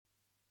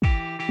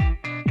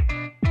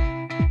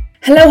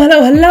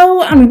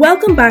Hello, and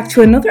welcome back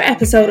to another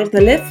episode of the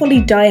Live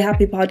Fully Die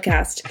Happy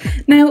podcast.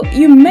 Now,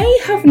 you may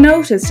have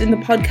noticed in the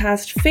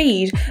podcast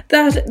feed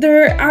that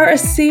there are a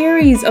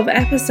series of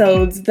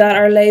episodes that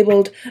are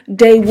labelled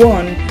Day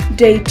 1,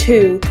 Day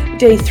 2,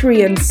 Day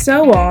 3, and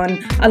so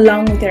on,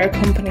 along with their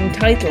accompanying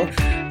title.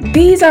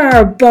 These are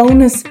our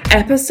bonus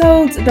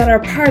episodes that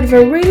are part of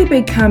a really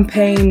big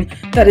campaign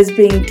that is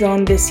being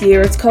done this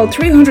year. It's called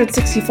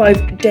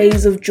 365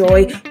 Days of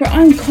Joy, where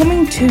I'm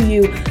coming to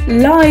you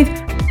live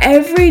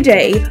every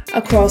day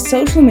across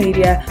social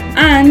media,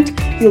 and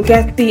you'll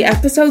get the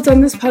episodes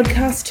on this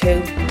podcast too,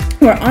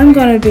 where I'm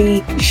going to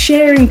be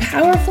sharing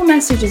powerful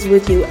messages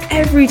with you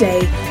every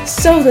day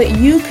so that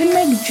you can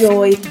make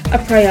joy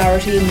a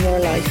priority in your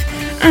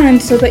life, and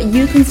so that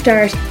you can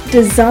start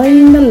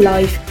designing the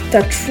life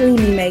that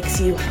truly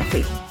makes you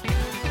happy.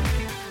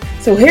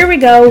 So here we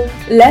go,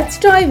 let's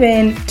dive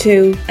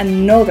into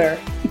another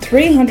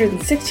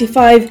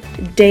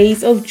 365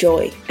 Days of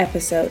Joy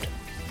episode.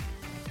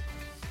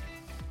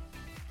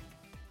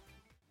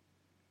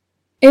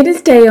 It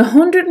is day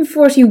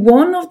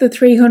 141 of the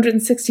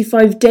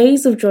 365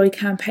 Days of Joy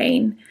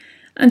campaign,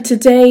 and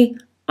today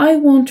I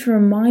want to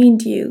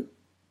remind you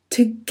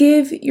to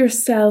give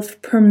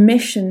yourself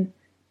permission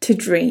to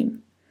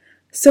dream.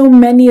 So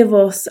many of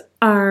us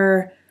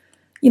are,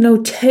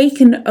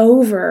 taken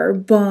over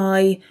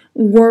by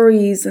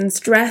worries and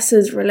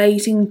stresses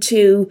relating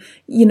to,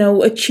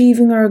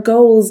 achieving our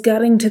goals,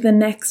 getting to the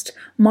next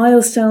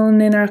milestone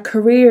in our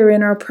career,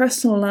 in our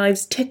personal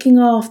lives, ticking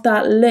off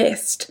that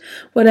list,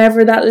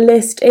 whatever that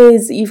list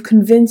is that you've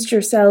convinced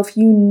yourself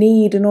you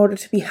need in order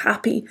to be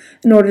happy,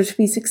 in order to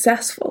be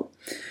successful.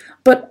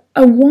 But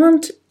I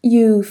want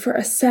you for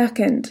a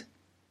second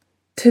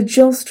to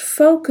just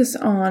focus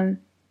on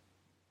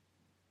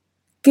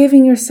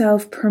giving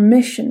yourself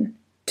permission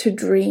to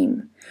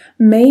dream,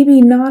 maybe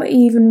not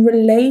even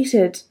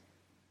related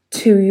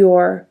to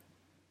your,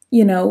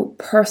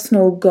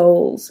 personal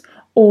goals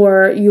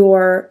or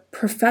your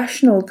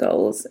professional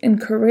goals in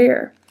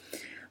career,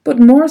 but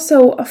more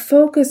so a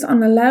focus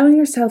on allowing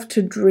yourself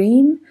to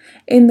dream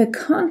in the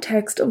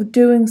context of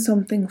doing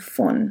something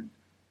fun.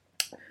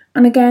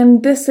 And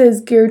again, this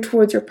is geared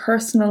towards your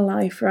personal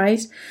life,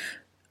 right?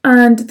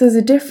 And there's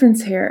a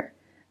difference here.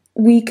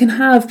 We can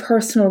have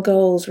personal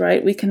goals,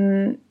 right? We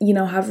can,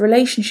 have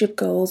relationship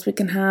goals. We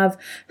can have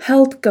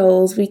health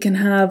goals. We can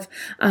have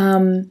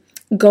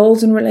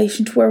goals in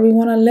relation to where we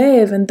want to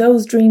live. And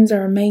those dreams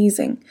are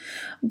amazing.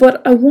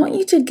 But I want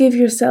you to give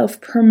yourself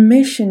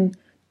permission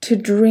to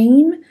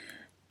dream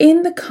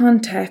in the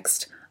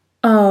context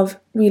of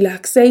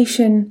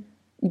relaxation,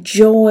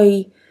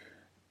 joy,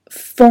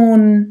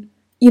 fun,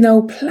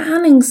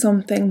 planning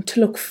something to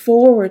look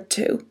forward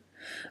to.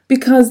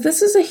 Because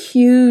this is a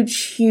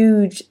huge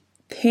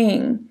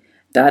thing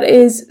that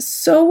is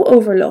so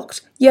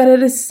overlooked, yet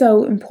it is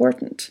so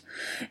important.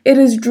 It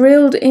is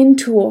drilled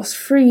into us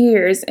for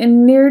years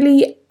in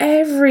nearly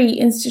every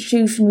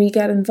institution we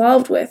get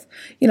involved with,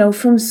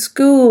 from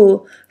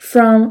school,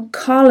 from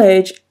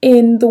college,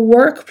 in the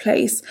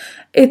workplace.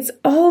 It's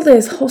all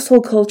this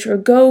hustle culture,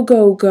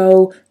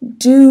 go,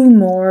 do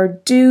more,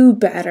 do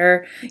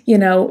better,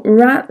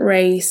 rat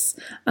race,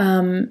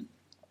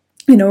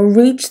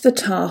 reach the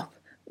top.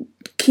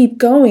 Keep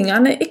going,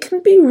 and it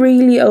can be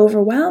really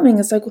overwhelming.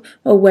 It's like,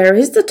 well, where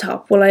is the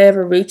top? Will I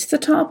ever reach the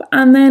top?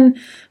 And then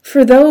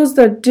for those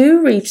that do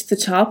reach the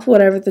top,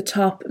 whatever the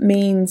top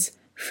means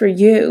for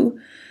you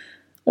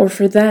or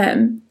for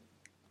them,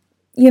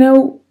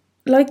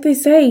 like they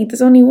say,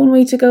 there's only one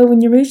way to go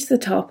when you reach the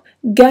top.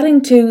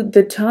 Getting to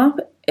the top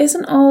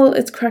isn't all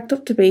it's cracked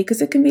up to be,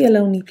 because it can be a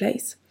lonely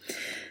place.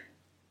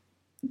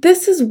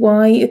 This is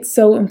why it's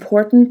so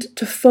important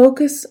to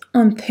focus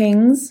on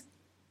things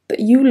that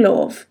you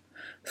love.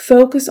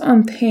 Focus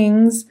on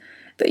things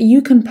that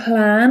you can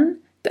plan,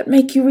 that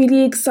make you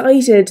really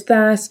excited,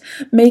 that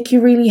make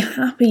you really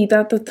happy,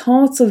 that the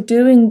thoughts of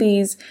doing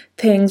these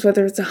things,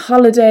 whether it's a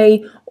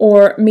holiday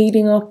or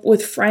meeting up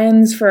with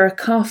friends for a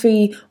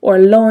coffee or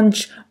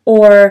lunch,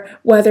 or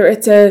whether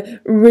it's a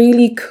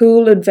really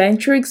cool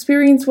adventure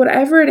experience,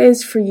 whatever it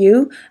is for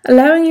you,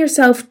 allowing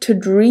yourself to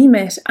dream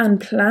it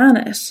and plan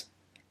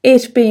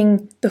it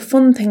being the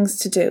fun things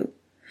to do.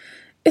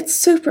 It's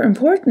super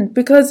important,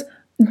 because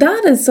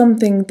that is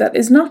something that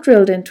is not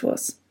drilled into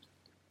us.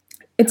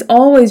 It's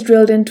always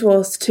drilled into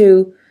us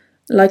to,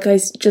 like I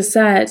just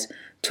said,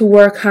 to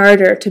work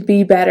harder, to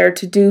be better,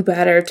 to do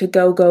better, to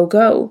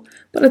go.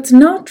 But it's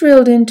not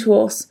drilled into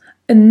us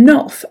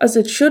enough, as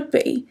it should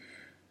be,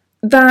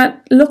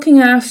 that looking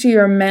after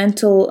your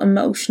mental,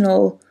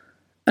 emotional,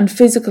 and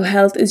physical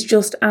health is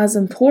just as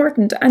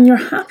important, and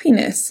your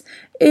happiness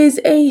is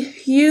a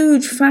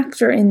huge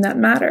factor in that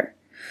matter.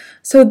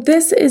 So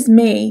this is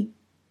me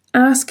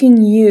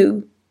asking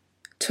you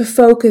to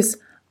focus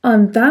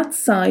on that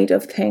side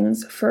of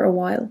things for a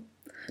while.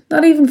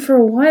 Not even for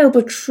a while,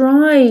 but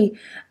try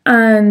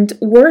and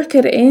work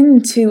it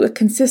into a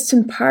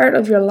consistent part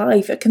of your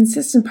life, a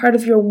consistent part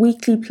of your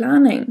weekly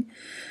planning.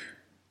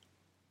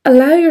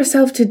 Allow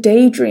yourself to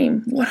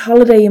daydream what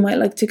holiday you might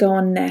like to go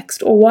on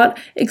next, or what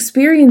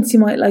experience you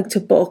might like to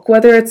book,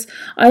 whether it's,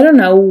 I don't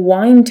know,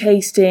 wine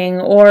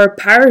tasting or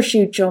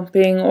parachute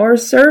jumping or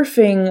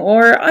surfing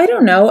or, I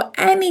don't know,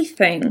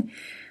 anything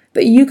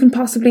that you can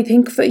possibly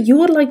think of that you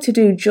would like to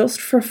do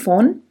just for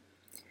fun.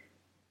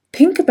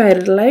 Think about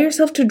it, allow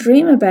yourself to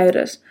dream about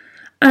it.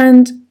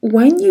 And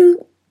when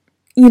you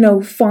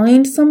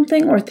find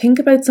something or think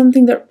about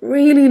something that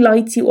really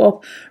lights you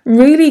up,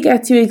 really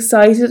gets you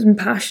excited and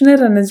passionate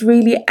and is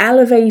really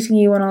elevating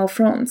you on all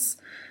fronts,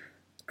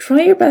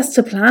 try your best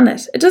to plan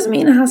it. It doesn't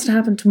mean it has to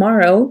happen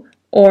tomorrow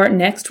or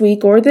next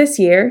week or this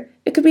year.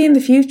 It could be in the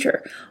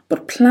future,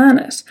 but plan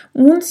it.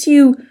 Once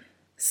you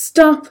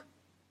stop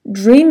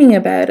dreaming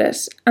about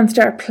it and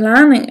start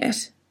planning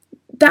it,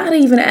 that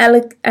even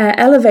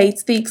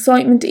elevates the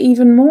excitement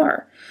even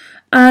more.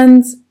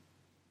 And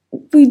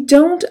we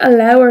don't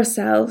allow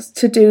ourselves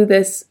to do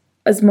this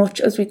as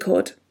much as we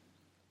could.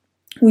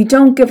 We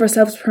don't give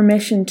ourselves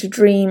permission to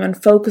dream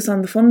and focus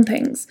on the fun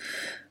things.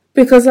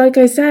 Because like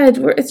I said,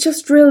 it's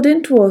just drilled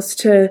into us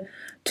to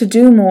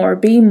do more,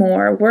 be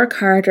more, work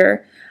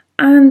harder.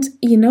 And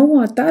you know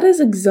what? That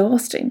is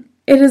exhausting.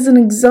 It is an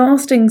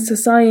exhausting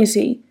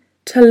society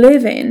to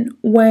live in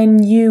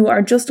when you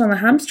are just on the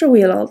hamster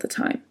wheel all the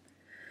time.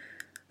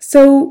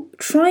 So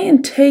try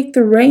and take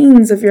the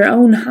reins of your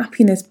own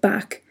happiness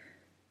back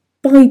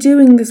by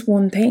doing this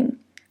one thing,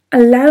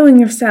 allowing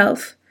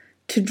yourself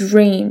to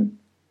dream,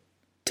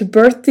 to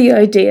birth the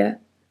idea,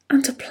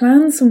 and to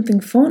plan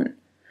something fun.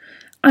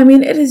 I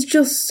mean, it is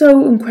just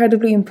so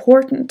incredibly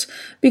important,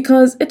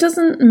 because it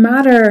doesn't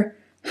matter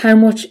how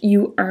much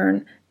you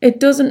earn. It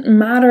doesn't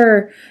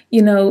matter,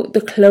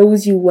 the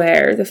clothes you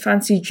wear, the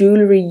fancy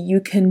jewellery you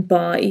can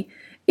buy,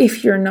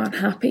 if you're not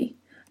happy.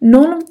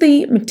 None of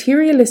the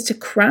materialistic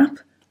crap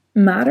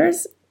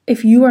matters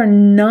if you are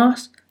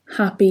not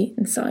happy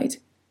inside.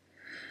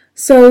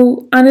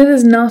 So, and it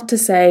is not to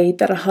say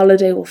that a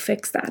holiday will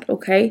fix that,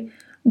 okay?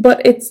 But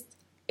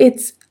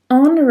it's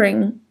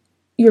honouring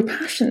your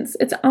passions.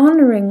 It's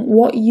honouring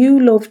what you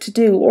love to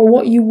do or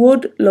what you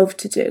would love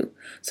to do.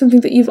 Something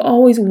that you've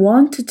always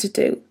wanted to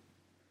do.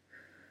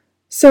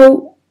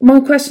 So, my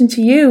question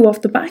to you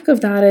off the back of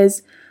that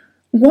is,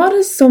 what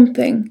is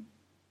something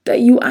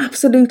that you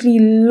absolutely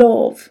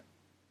love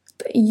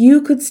that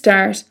you could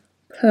start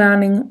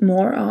planning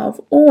more of?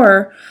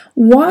 Or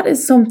what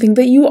is something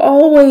that you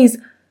always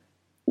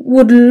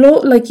would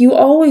you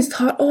always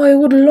thought, oh, I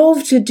would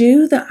love to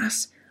do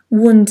that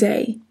one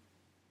day?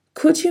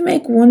 Could you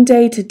make one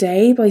day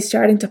today by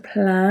starting to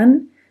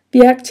plan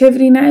the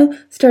activity now?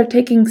 Start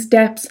taking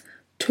steps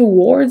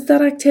towards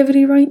that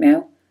activity right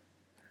now.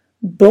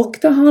 Book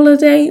the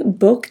holiday,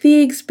 book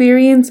the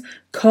experience,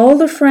 call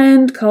the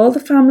friend, call the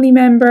family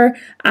member,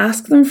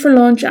 ask them for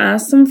lunch,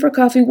 ask them for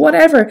coffee,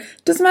 whatever.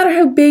 Doesn't matter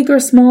how big or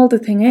small the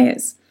thing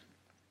is.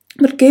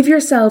 But give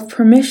yourself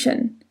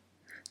permission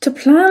to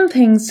plan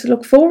things to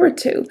look forward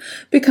to.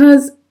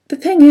 Because the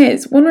thing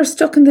is, when we're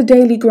stuck in the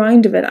daily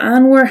grind of it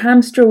and we're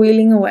hamster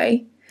wheeling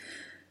away,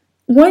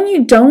 when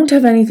you don't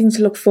have anything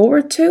to look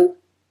forward to,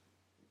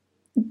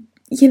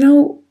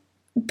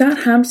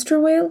 that hamster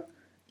wheel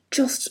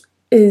just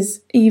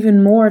is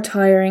even more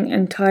tiring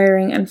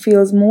and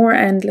feels more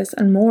endless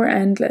and more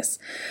endless.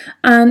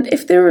 And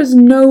if there is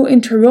no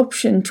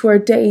interruption to our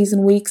days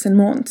and weeks and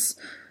months,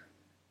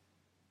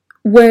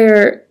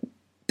 where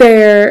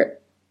there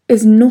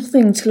is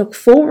nothing to look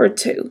forward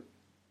to,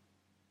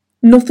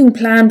 nothing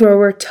planned, where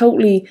we're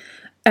totally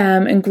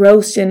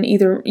engrossed in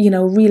either,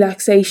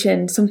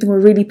 relaxation, something we're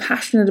really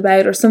passionate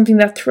about, or something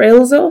that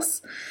thrills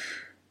us,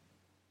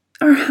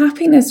 our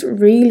happiness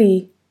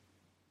really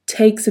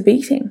takes a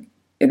beating.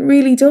 It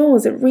really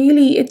does.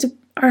 It's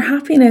our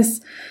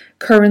happiness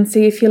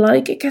currency, if you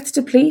like, it gets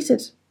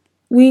depleted.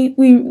 We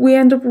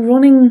end up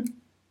running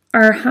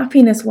our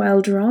happiness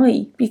well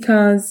dry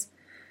because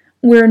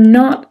we're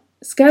not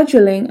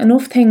scheduling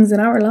enough things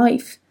in our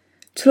life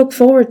to look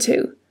forward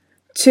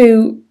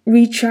to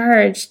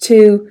recharge,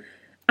 to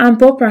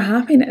amp up our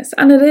happiness.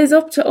 And it is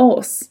up to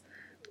us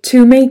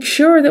to make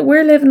sure that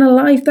we're living a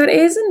life that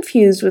is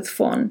infused with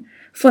fun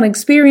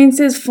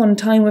experiences, fun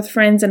time with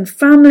friends and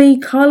family,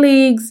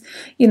 colleagues,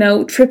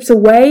 trips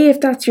away if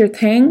that's your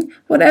thing.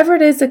 Whatever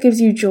it is that gives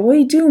you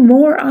joy, do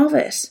more of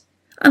it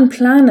and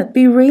plan it.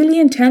 Be really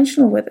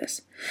intentional with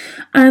it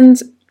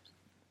and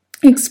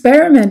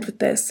experiment with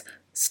this.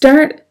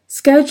 Start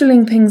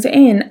scheduling things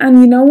in,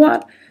 and you know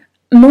what?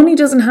 Money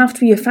doesn't have to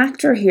be a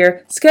factor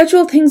here.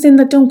 Schedule things in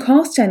that don't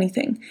cost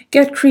anything.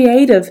 Get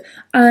creative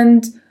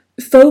and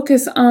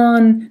focus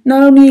on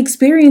not only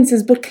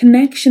experiences but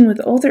connection with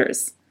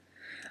others.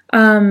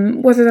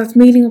 Whether that's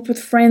meeting up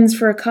with friends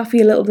for a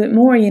coffee a little bit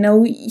more,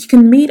 you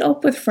can meet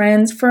up with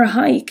friends for a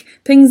hike,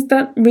 things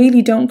that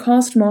really don't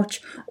cost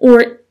much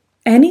or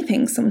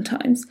anything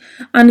sometimes.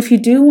 And if you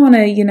do want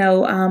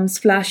to,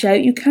 splash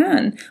out, you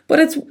can.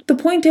 But the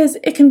point is,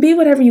 it can be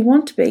whatever you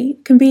want to be.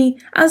 It can be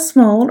as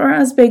small or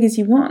as big as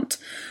you want.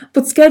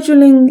 But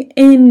scheduling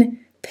in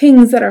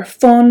things that are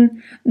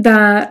fun,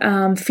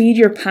 that feed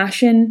your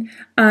passion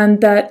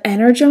and that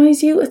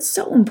energize you. It's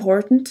so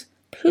important.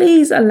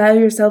 Please allow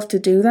yourself to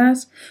do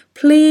that.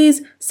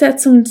 Please set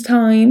some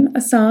time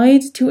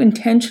aside to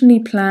intentionally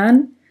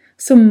plan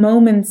some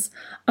moments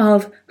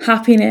of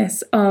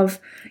happiness, of,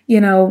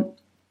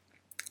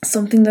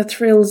 something that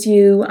thrills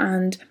you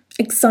and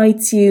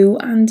excites you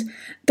and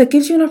that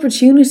gives you an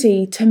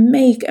opportunity to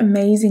make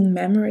amazing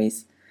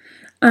memories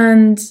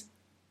and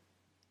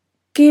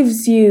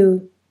gives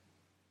you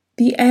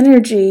the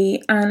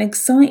energy and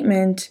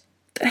excitement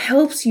that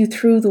helps you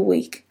through the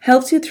week,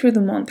 helps you through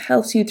the month,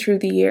 helps you through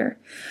the year.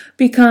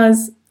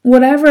 Because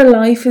whatever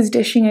life is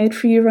dishing out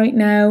for you right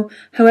now,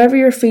 however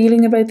you're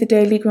feeling about the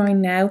daily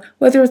grind now,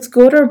 whether it's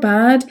good or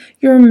bad,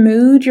 your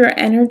mood, your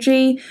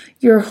energy,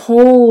 your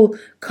whole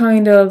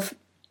kind of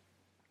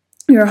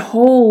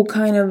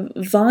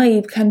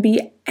vibe can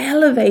be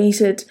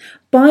elevated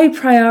by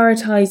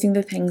prioritizing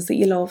the things that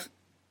you love.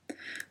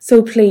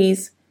 So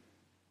please,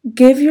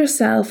 give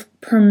yourself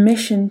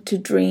permission to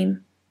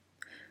dream.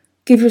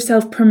 Give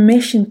yourself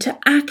permission to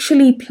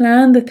actually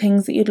plan the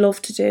things that you'd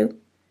love to do.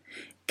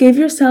 Give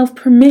yourself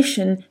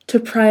permission to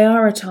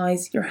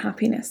prioritize your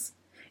happiness.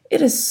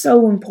 It is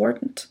so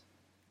important.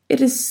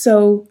 It is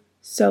so,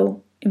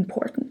 so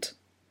important.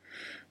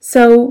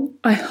 So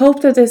I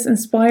hope that this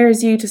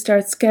inspires you to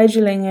start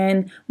scheduling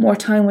in more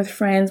time with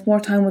friends,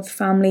 more time with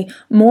family,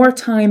 more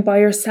time by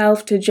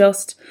yourself to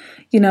just,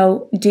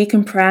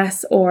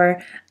 decompress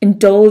or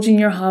indulge in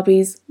your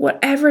hobbies,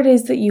 whatever it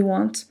is that you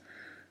want.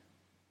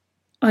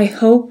 I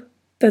hope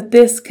that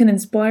this can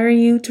inspire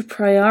you to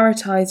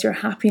prioritize your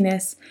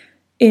happiness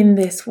in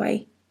this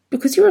way,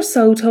 because you are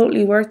so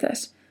totally worth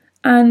it.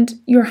 And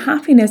your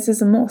happiness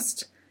is a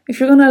must. If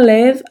you're going to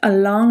live a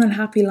long and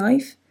happy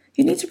life,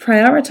 you need to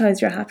prioritize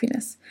your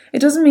happiness. It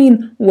doesn't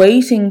mean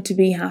waiting to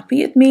be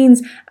happy. It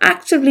means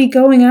actively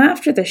going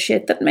after the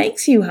shit that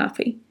makes you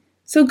happy.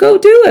 So go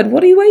do it.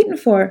 What are you waiting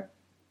for?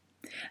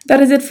 That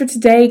is it for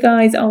today,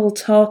 guys. I will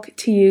talk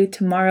to you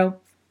tomorrow.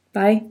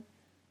 Bye.